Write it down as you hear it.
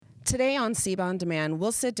Today on SEBA On Demand,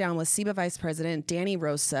 we'll sit down with SEBA Vice President Danny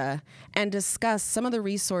Rosa and discuss some of the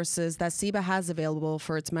resources that SEBA has available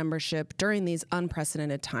for its membership during these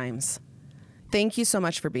unprecedented times. Thank you so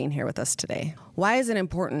much for being here with us today. Why is it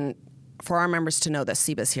important for our members to know that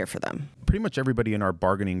SEBA is here for them? Pretty much everybody in our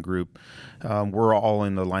bargaining group, we're all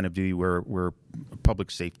in the line of duty where we're public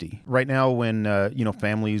safety. Right now, when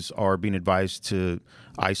families are being advised to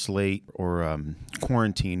isolate or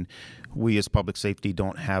quarantine, we as public safety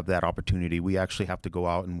don't have that opportunity. We actually have to go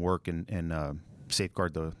out and work and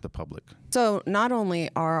safeguard the public. So not only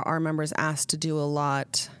are our members asked to do a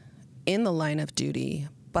lot in the line of duty,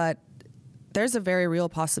 but there's a very real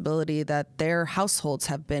possibility that their households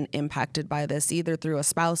have been impacted by this, either through a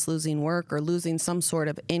spouse losing work or losing some sort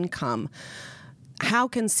of income. How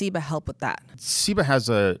can SEBA help with that? SEBA has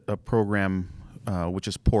a program which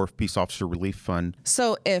is PORF, Peace Officer Relief Fund.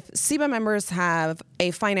 So if SEBA members have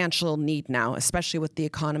a financial need now, especially with the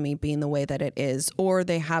economy being the way that it is, or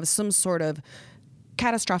they have some sort of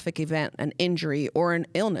catastrophic event, an injury or an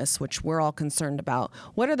illness, which we're all concerned about,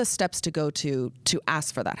 what are the steps to go to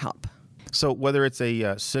ask for that help? So whether it's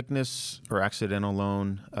a sickness or accidental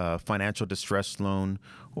loan, financial distress loan,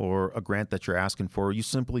 or a grant that you're asking for, you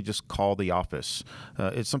simply just call the office.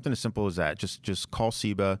 It's something as simple as that. Just call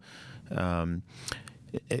SEBA,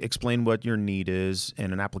 explain what your need is,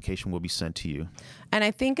 and an application will be sent to you. And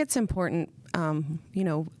I think it's important,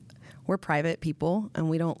 we're private people and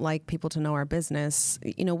we don't like people to know our business.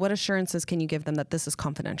 What assurances can you give them that this is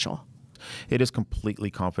confidential? It is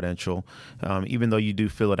completely confidential. Even though you do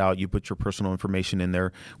fill it out, you put your personal information in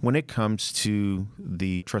there. When it comes to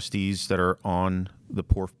the trustees that are on the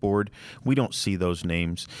PORF board, we don't see those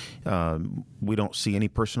names. We don't see any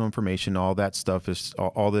personal information. All that stuff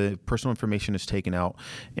all the personal information is taken out,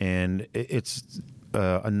 and it's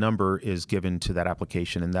a number is given to that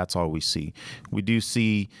application, and that's all we see. We do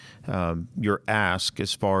see your ask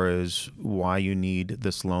as far as why you need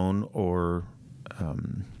this loan or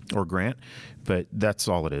grant, but that's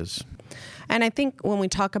all it is. And I think when we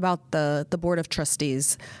talk about the Board of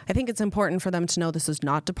Trustees, I think it's important for them to know this is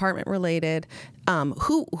not department related.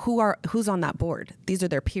 Who's on that board? These are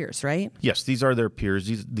their peers, right? Yes, these are their peers.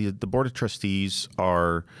 The Board of Trustees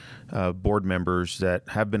are board members that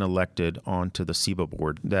have been elected onto the SEBA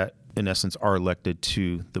board that, in essence, are elected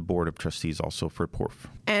to the Board of Trustees also for PORF.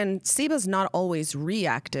 And SEBA's not always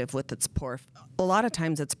reactive with its PORF. A lot of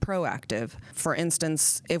times it's proactive. For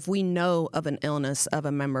instance, if we know of an illness of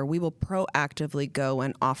a member, we will proactively go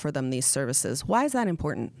and offer them these services. Why is that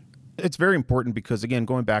important? It's very important because, again,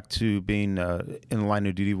 going back to being in the line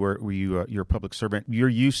of duty where you're a public servant, you're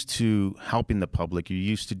used to helping the public. You're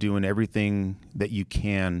used to doing everything that you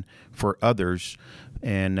can for others.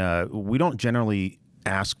 And we don't generally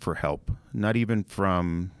ask for help, not even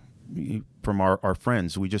from our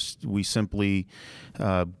friends. We simply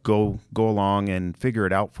go along and figure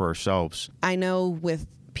it out for ourselves. I know with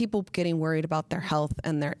people getting worried about their health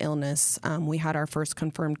and their illness, we had our first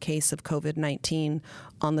confirmed case of COVID-19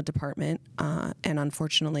 on the department, and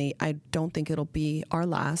unfortunately, I don't think it'll be our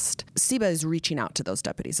last. SEBA is reaching out to those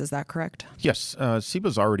deputies. Is that correct? Yes,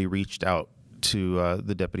 SEBA's already reached out to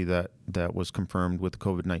the deputy that was confirmed with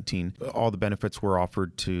COVID-19. All the benefits were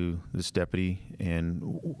offered to this deputy, and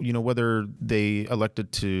whether they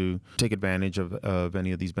elected to take advantage of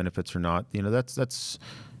any of these benefits or not, that's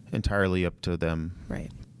entirely up to them.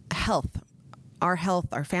 Right. Health,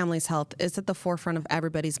 our family's health is at the forefront of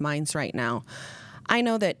everybody's minds right now. I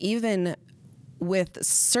know that even with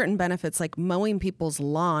certain benefits like mowing people's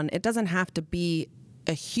lawn, it doesn't have to be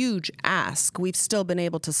a huge ask. We've still been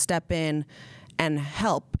able to step in and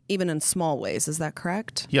help, even in small ways. Is that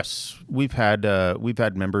correct? Yes, we've had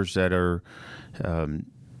members that are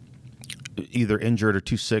either injured or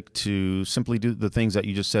too sick to simply do the things that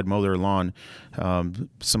you just said, mow their lawn.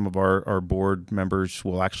 Some of our board members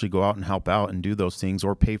will actually go out and help out and do those things,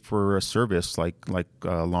 or pay for a service like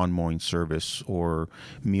lawn mowing service or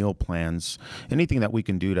meal plans, anything that we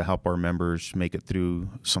can do to help our members make it through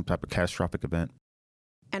some type of catastrophic event.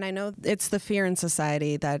 And I know it's the fear in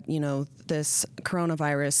society that, this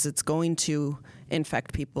coronavirus, it's going to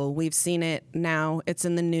infect people. We've seen it now. It's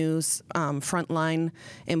in the news. Frontline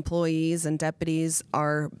employees and deputies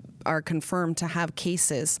are confirmed to have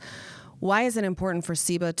cases. Why is it important for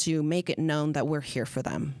SEBA to make it known that we're here for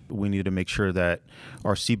them? We need to make sure that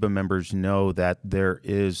our SEBA members know that there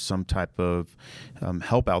is some type of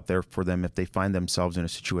help out there for them if they find themselves in a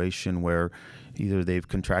situation where either they've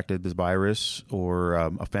contracted this virus or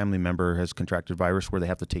a family member has contracted virus where they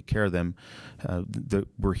have to take care of them.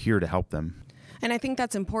 We're here to help them. And I think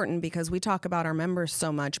that's important because we talk about our members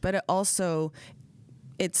so much, but it also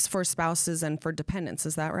it's for spouses and for dependents.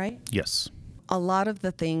 Is that right? Yes. A lot of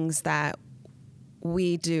the things that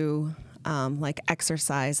we do, like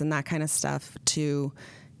exercise and that kind of stuff to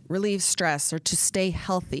relieve stress or to stay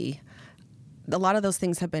healthy, a lot of those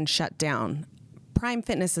things have been shut down. Prime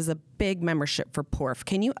Fitness is a big membership for PORF.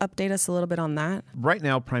 Can you update us a little bit on that? Right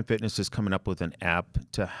now, Prime Fitness is coming up with an app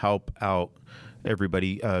to help out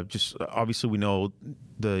everybody. Just obviously, we know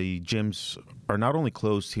the gyms are not only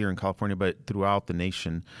closed here in California, but throughout the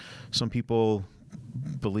nation. Some people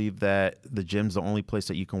believe that the gym's the only place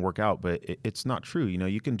that you can work out, but it's not true. You know,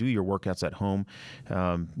 you can do your workouts at home,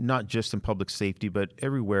 not just in public safety, but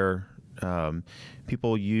everywhere.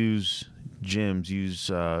 People use gyms, use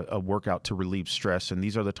a workout to relieve stress, and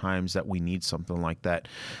these are the times that we need something like that.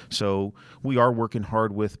 So we are working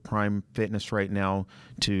hard with Prime Fitness right now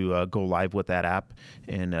to go live with that app,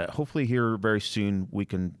 and hopefully here very soon we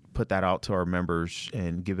can put that out to our members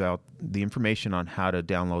and give out the information on how to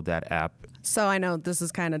download that app. So I know this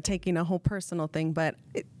is kind of taking a whole personal thing, but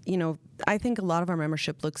I think a lot of our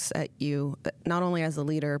membership looks at you not only as a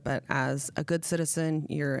leader, but as a good citizen.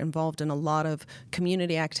 You're involved in a lot of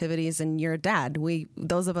community activities, and you're a dad.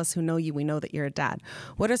 Those of us who know you, we know that you're a dad.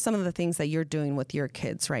 What are some of the things that you're doing with your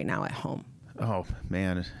kids right now at home? Oh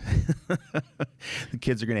man, the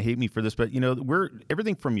kids are going to hate me for this, but we're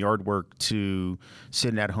everything from yard work to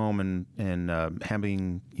sitting at home and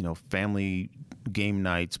having family game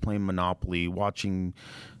nights, playing Monopoly, watching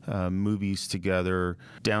movies together,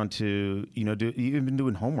 down to even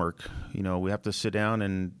doing homework. We have to sit down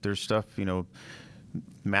and there's stuff.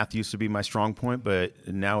 Math used to be my strong point, but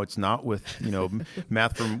now it's not. With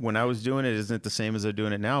math from when I was doing it isn't the same as they're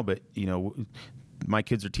doing it now. But my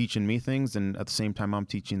kids are teaching me things, and at the same time, I'm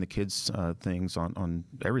teaching the kids things on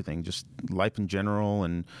everything, just life in general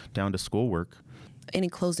and down to schoolwork. Any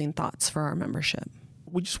closing thoughts for our membership?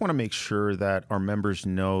 We just want to make sure that our members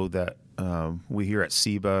know that we here at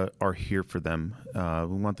SEBA are here for them.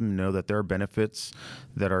 We want them to know that there are benefits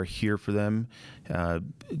that are here for them.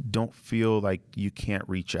 Don't feel like you can't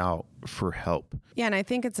reach out for help. Yeah, and I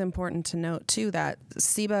think it's important to note, too, that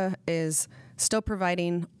SEBA is still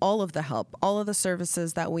providing all of the help, all of the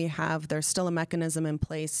services that we have. There's still a mechanism in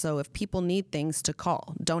place. So if people need things, to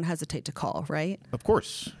call. Don't hesitate to call, right? Of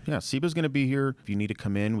course. Yeah, SEBA's going to be here. If you need to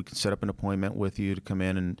come in, we can set up an appointment with you to come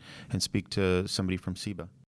in and speak to somebody from SEBA.